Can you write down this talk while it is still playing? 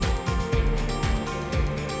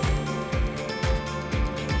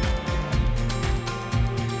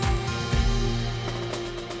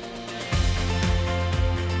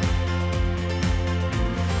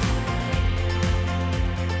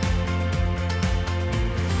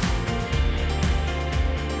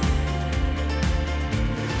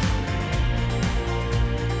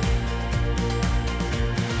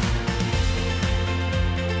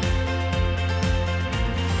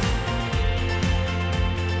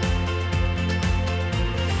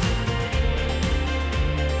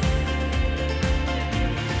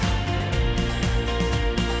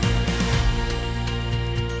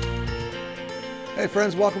Hey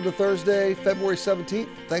friends, welcome to Thursday, February 17th.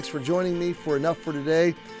 Thanks for joining me for Enough for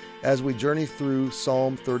Today as we journey through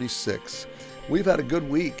Psalm 36. We've had a good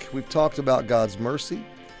week. We've talked about God's mercy.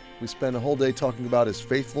 We spent a whole day talking about His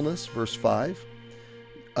faithfulness, verse 5.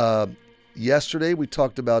 Yesterday we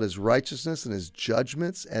talked about His righteousness and His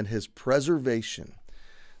judgments and His preservation.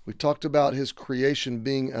 We talked about His creation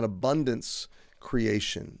being an abundance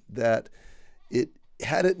creation, that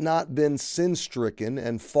had it not been sin-stricken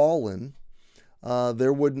and fallen,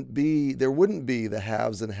 there wouldn't be the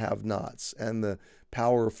haves and have-nots, and the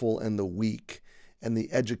powerful and the weak, and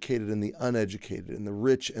the educated and the uneducated, and the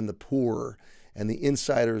rich and the poor, and the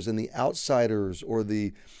insiders and the outsiders, or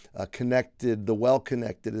the connected, the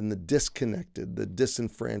well-connected, and the disconnected, the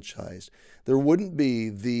disenfranchised. There wouldn't be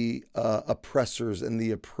the oppressors and the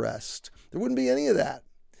oppressed. There wouldn't be any of that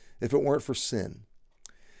if it weren't for sin.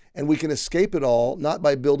 And we can escape it all, not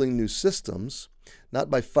by building new systems, not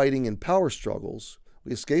by fighting in power struggles.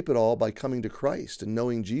 We escape it all by coming to Christ and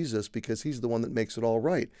knowing Jesus, because He's the one that makes it all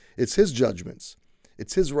right. It's His judgments.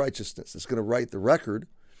 It's His righteousness that's going to right the record.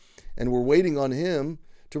 And we're waiting on Him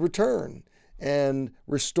to return and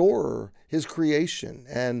restore His creation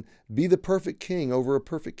and be the perfect king over a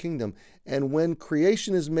perfect kingdom. And when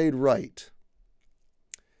creation is made right,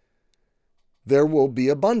 there will be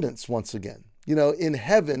abundance once again. You know, in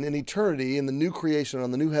heaven, in eternity, in the new creation,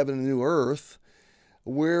 on the new heaven and new earth,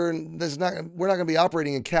 we're not going to be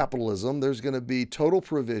operating in capitalism. There's going to be total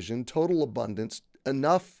provision, total abundance,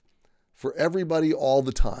 enough for everybody all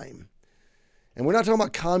the time. And we're not talking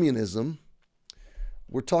about communism.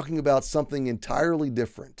 We're talking about something entirely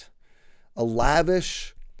different. A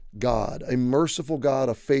lavish God, a merciful God,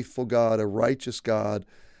 a faithful God, a righteous God,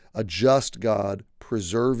 a just God,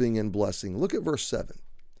 preserving and blessing. Look at verse 7.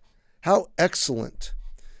 How excellent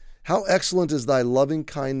is thy loving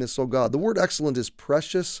kindness, O God. The word excellent is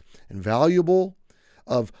precious and valuable,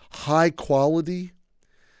 of high quality,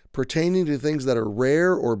 pertaining to things that are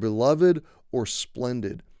rare or beloved or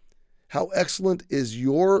splendid. How excellent is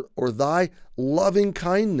your or thy loving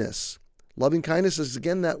kindness. Loving kindness is,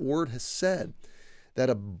 again, that word has said, that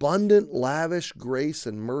abundant, lavish grace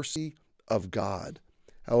and mercy of God.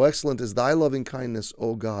 How excellent is thy loving kindness,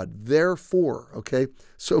 O God. Therefore, okay,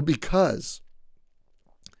 so because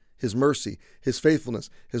His mercy, His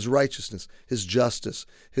faithfulness, His righteousness, His justice,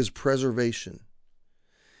 His preservation,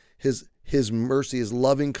 His mercy, His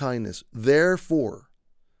loving kindness, therefore,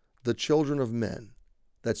 the children of men,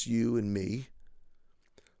 that's you and me,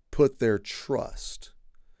 put their trust.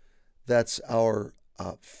 That's our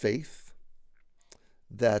faith.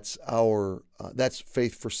 That's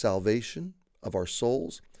faith for salvation of our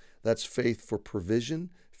souls. That's faith for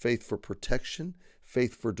provision, faith for protection,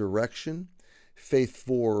 faith for direction, faith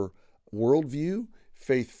for worldview,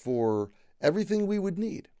 faith for everything we would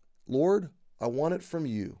need. Lord, I want it from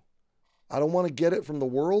you. I don't want to get it from the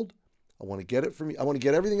world. I want to get it from you. I want to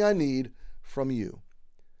get everything I need from you.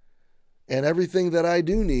 And everything that I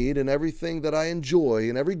do need and everything that I enjoy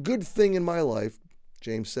and every good thing in my life,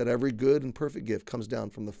 James said, every good and perfect gift comes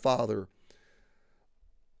down from the Father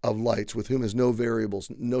of lights, with whom is no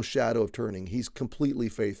variables, no shadow of turning. He's completely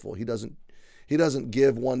faithful. He doesn't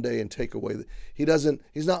give one day and take away.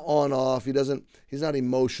 He's not on off. He's not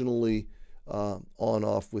emotionally on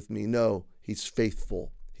off with me. No, He's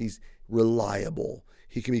faithful. He's reliable.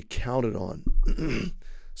 He can be counted on.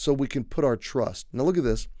 So we can put our trust. Now look at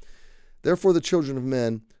this. Therefore the children of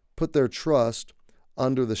men put their trust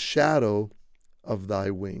under the shadow of thy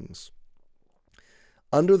wings.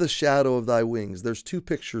 Under the shadow of thy wings. There's two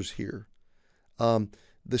pictures here.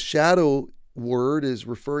 The shadow word is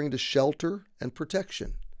referring to shelter and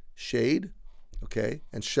protection. Shade, okay,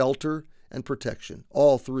 and shelter and protection.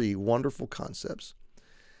 All three wonderful concepts.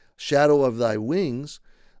 Shadow of thy wings.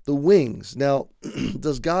 The wings. Now,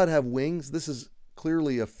 does God have wings? This is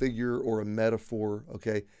clearly a figure or a metaphor,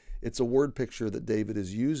 okay? It's a word picture that David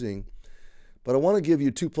is using. But I want to give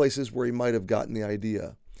you two places where he might have gotten the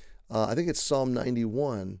idea. I think it's Psalm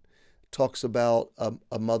 91, talks about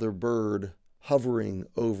a mother bird hovering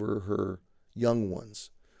over her young ones,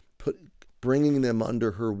 bringing them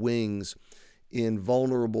under her wings in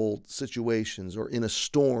vulnerable situations or in a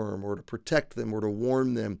storm, or to protect them or to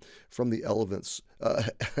warn them from the elements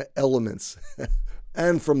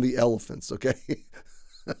and from the elephants, okay?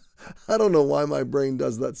 I don't know why my brain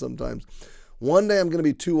does that sometimes. One day I'm going to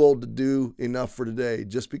be too old to do Enough for Today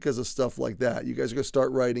just because of stuff like that. You guys are going to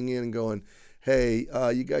start writing in and going, hey,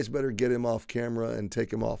 you guys better get him off camera and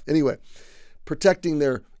take him off. Anyway, protecting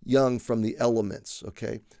their young from the elements,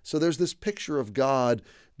 okay? So there's this picture of God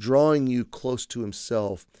drawing you close to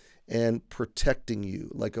Himself and protecting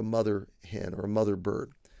you like a mother hen or a mother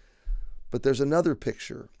bird. But there's another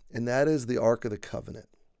picture, and that is the Ark of the Covenant.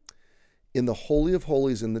 In the Holy of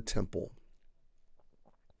Holies in the temple,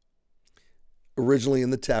 originally in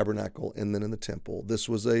the tabernacle and then in the temple, this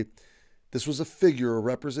was a figure, a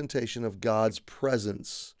representation of God's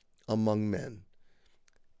presence among men.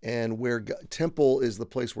 And where temple is the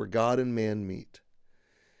place where God and man meet.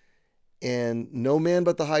 And no man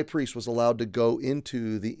but the high priest was allowed to go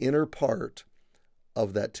into the inner part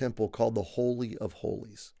of that temple called the Holy of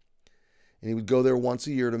Holies. And he would go there once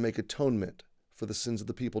a year to make atonement for the sins of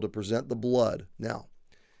the people, to present the blood. Now,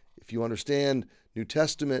 if you understand New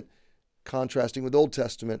Testament contrasting with Old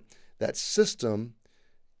Testament, that system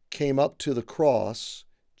came up to the cross.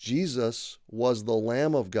 Jesus was the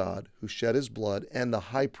Lamb of God who shed his blood, and the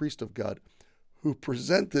high priest of God who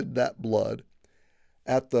presented that blood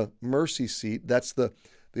at the mercy seat. That's the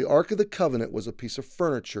Ark of the Covenant was a piece of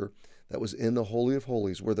furniture that was in the Holy of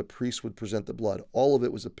Holies where the priest would present the blood. All of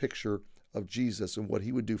it was a picture of Jesus and what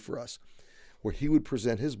he would do for us, where he would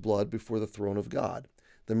present his blood before the throne of God,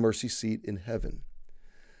 the mercy seat in heaven.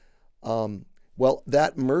 Well,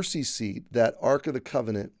 that mercy seat, that Ark of the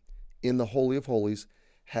Covenant in the Holy of Holies,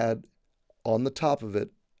 had on the top of it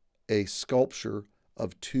a sculpture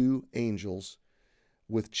of two angels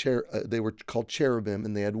with they were called cherubim,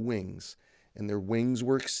 and they had wings, and their wings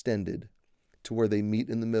were extended to where they meet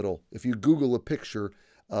in the middle. If you Google a picture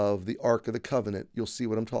of the Ark of the Covenant, you'll see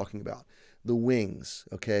what I'm talking about. The wings,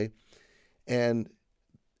 okay? And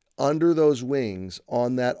under those wings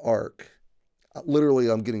on that ark, literally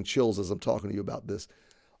I'm getting chills as I'm talking to you about this,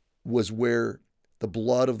 was where the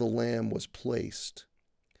blood of the Lamb was placed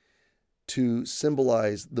to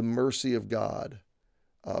symbolize the mercy of God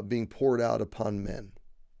being poured out upon men.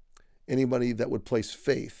 Anybody that would place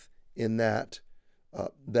faith in that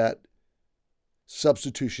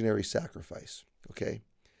substitutionary sacrifice, okay?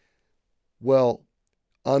 Well,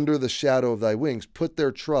 under the shadow of thy wings, put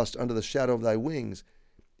their trust under the shadow of thy wings,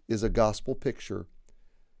 is a gospel picture.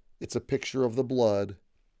 It's a picture of the blood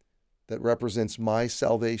that represents my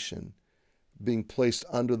salvation being placed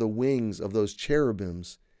under the wings of those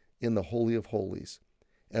cherubims in the Holy of Holies.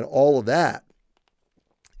 And all of that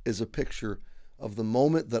is a picture of the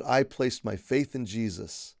moment that I placed my faith in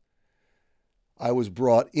Jesus. I was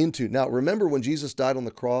brought into. Now, remember when Jesus died on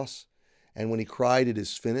the cross and when he cried, "It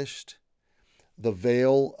is finished," the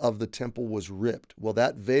veil of the temple was ripped. Well,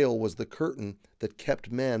 that veil was the curtain that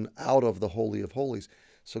kept men out of the Holy of Holies.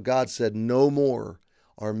 So God said, no more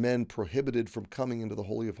are men prohibited from coming into the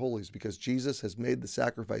Holy of Holies because Jesus has made the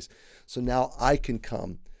sacrifice. So now I can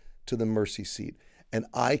come to the mercy seat and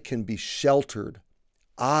I can be sheltered.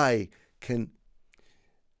 I can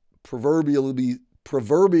proverbially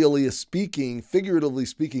speaking, figuratively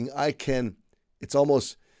speaking, it's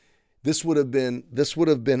almost, this would have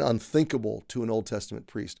been unthinkable to an Old Testament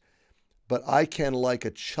priest. But I can, like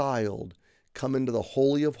a child, come into the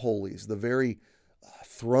Holy of Holies, the very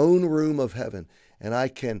throne room of heaven, and I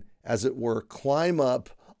can, as it were, climb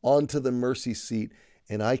up onto the mercy seat,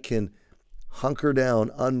 and I can hunker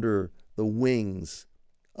down under the wings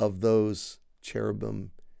of those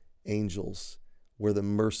cherubim angels where the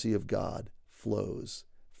mercy of God flows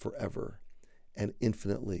forever and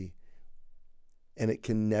infinitely. And it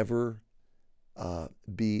can never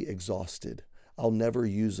be exhausted. I'll never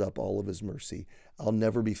use up all of his mercy. I'll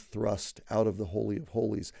never be thrust out of the Holy of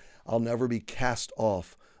Holies. I'll never be cast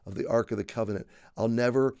off of the Ark of the Covenant. I'll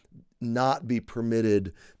never not be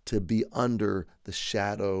permitted to be under the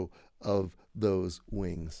shadow of those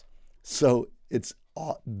wings. So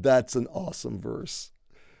that's an awesome verse.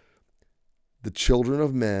 The children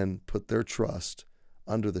of men put their trust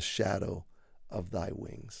under the shadow of thy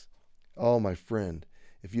wings. Oh, my friend,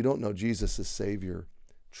 if you don't know Jesus as Savior,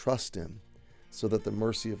 trust him so that the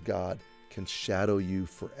mercy of God can shadow you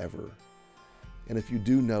forever. And if you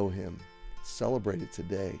do know him, celebrate it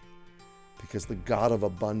today because the God of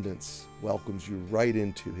abundance welcomes you right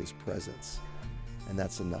into his presence. And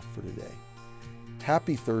that's enough for today.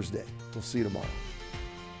 Happy Thursday. We'll see you tomorrow.